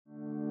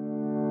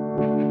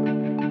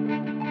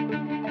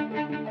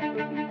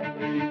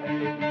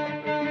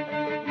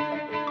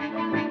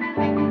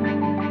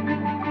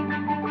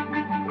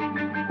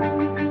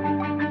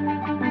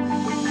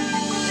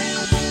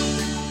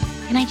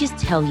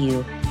just tell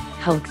you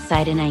how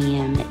excited I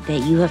am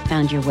that you have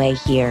found your way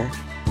here.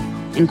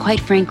 And quite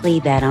frankly,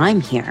 that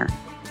I'm here.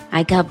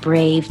 I got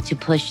brave to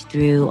push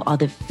through all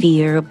the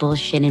fear,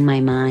 bullshit in my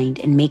mind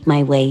and make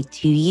my way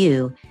to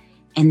you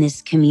and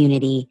this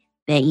community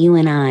that you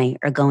and I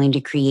are going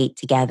to create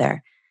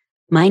together.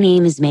 My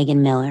name is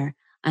Megan Miller.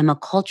 I'm a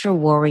culture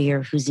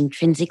warrior who's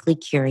intrinsically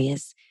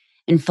curious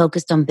and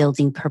focused on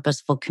building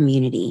purposeful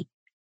community.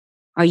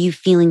 Are you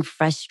feeling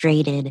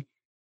frustrated,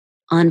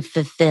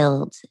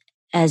 unfulfilled,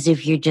 as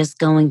if you're just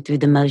going through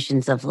the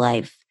motions of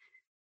life?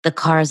 The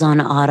car's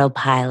on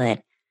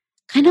autopilot,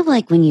 kind of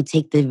like when you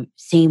take the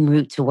same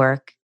route to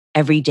work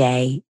every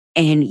day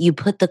and you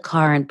put the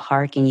car in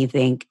park and you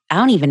think, I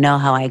don't even know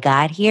how I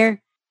got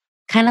here.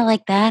 Kind of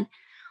like that.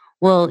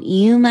 Well,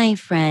 you, my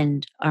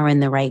friend, are in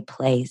the right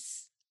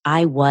place.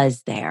 I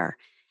was there.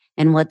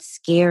 And what's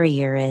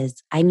scarier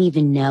is I didn't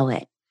even know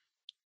it.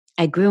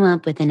 I grew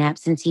up with an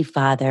absentee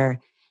father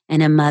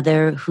and a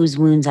mother whose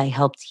wounds I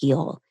helped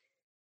heal.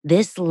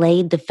 This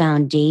laid the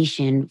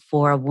foundation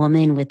for a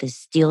woman with a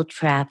steel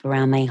trap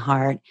around my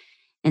heart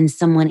and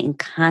someone in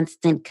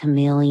constant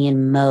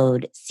chameleon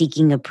mode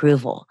seeking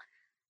approval.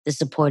 The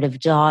supportive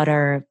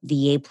daughter,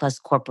 the A+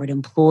 corporate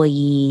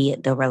employee,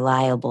 the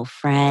reliable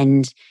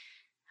friend.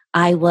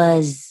 I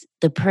was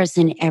the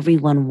person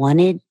everyone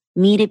wanted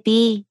me to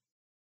be,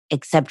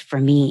 except for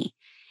me.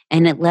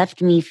 And it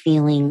left me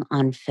feeling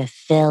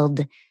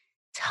unfulfilled,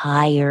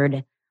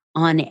 tired,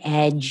 on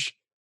edge,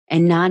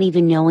 and not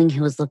even knowing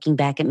who was looking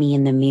back at me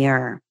in the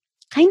mirror.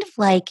 Kind of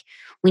like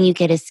when you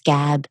get a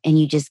scab and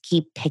you just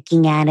keep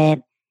picking at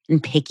it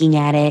and picking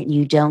at it, and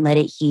you don't let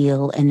it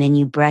heal, and then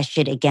you brush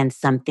it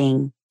against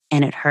something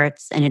and it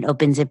hurts and it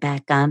opens it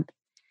back up.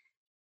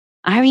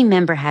 I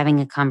remember having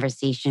a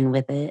conversation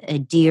with a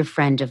dear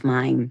friend of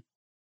mine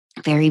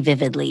very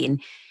vividly,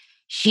 and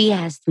she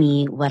asked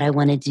me what I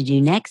wanted to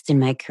do next in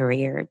my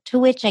career, to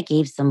which I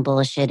gave some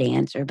bullshit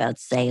answer about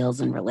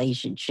sales and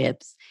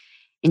relationships.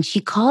 And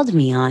she called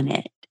me on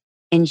it.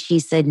 And she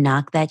said,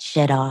 knock that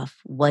shit off.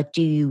 What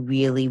do you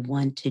really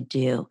want to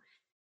do?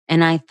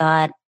 And I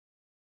thought,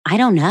 I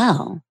don't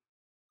know.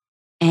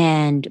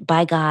 And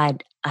by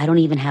God, I don't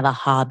even have a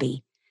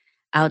hobby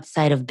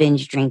outside of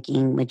binge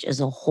drinking, which is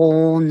a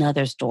whole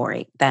nother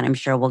story that I'm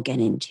sure we'll get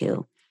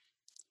into.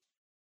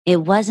 It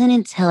wasn't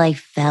until I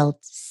felt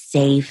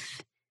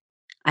safe,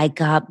 I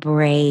got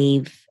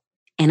brave,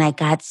 and I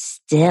got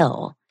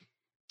still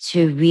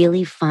to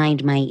really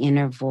find my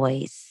inner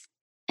voice.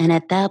 And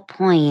at that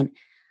point,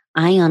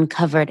 I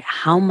uncovered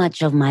how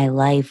much of my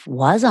life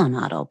was on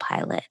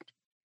autopilot.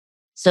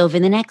 So for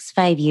the next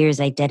 5 years,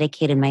 I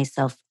dedicated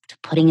myself to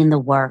putting in the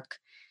work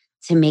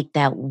to make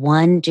that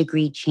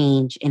 1-degree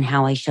change in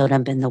how I showed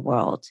up in the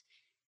world.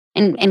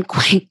 And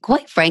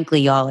quite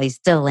frankly, y'all, I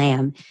still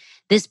am.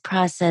 This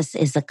process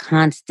is a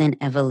constant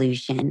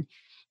evolution.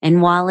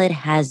 And while it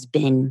has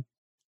been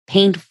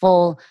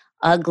painful,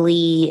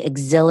 ugly,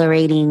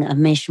 exhilarating, a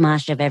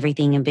mishmash of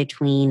everything in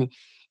between,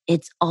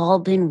 it's all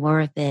been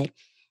worth it.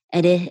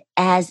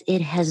 As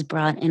it has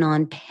brought an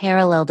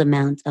unparalleled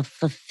amount of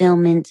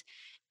fulfillment,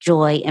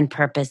 joy, and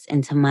purpose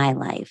into my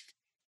life.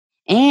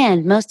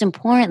 And most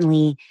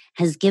importantly,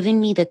 has given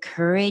me the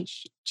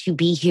courage to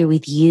be here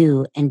with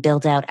you and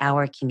build out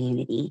our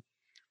community.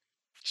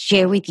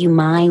 Share with you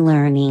my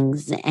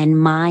learnings and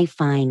my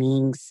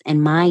findings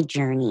and my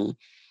journey,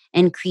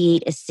 and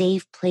create a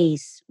safe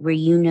place where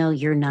you know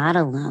you're not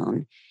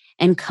alone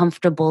and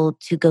comfortable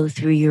to go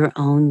through your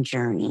own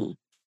journey.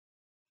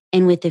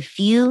 And with a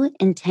few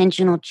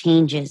intentional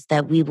changes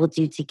that we will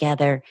do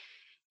together,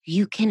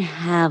 you can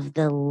have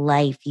the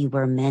life you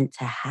were meant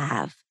to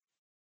have.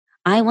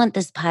 I want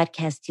this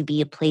podcast to be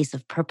a place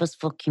of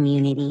purposeful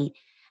community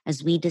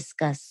as we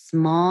discuss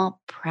small,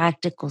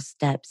 practical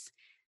steps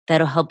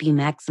that'll help you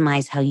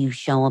maximize how you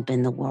show up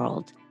in the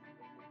world.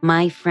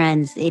 My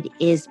friends, it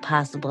is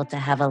possible to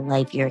have a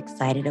life you're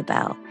excited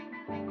about,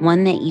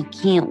 one that you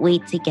can't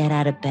wait to get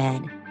out of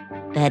bed,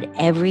 that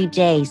every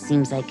day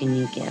seems like a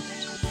new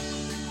gift.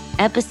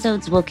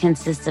 Episodes will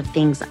consist of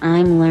things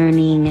I'm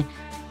learning,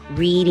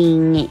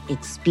 reading,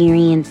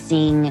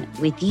 experiencing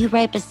with you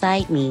right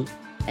beside me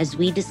as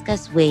we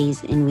discuss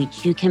ways in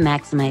which you can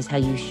maximize how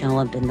you show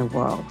up in the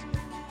world.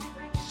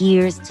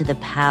 Here's to the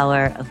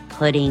power of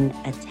putting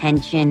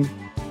attention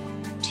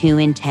to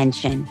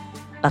intention.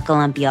 Buckle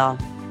up, y'all.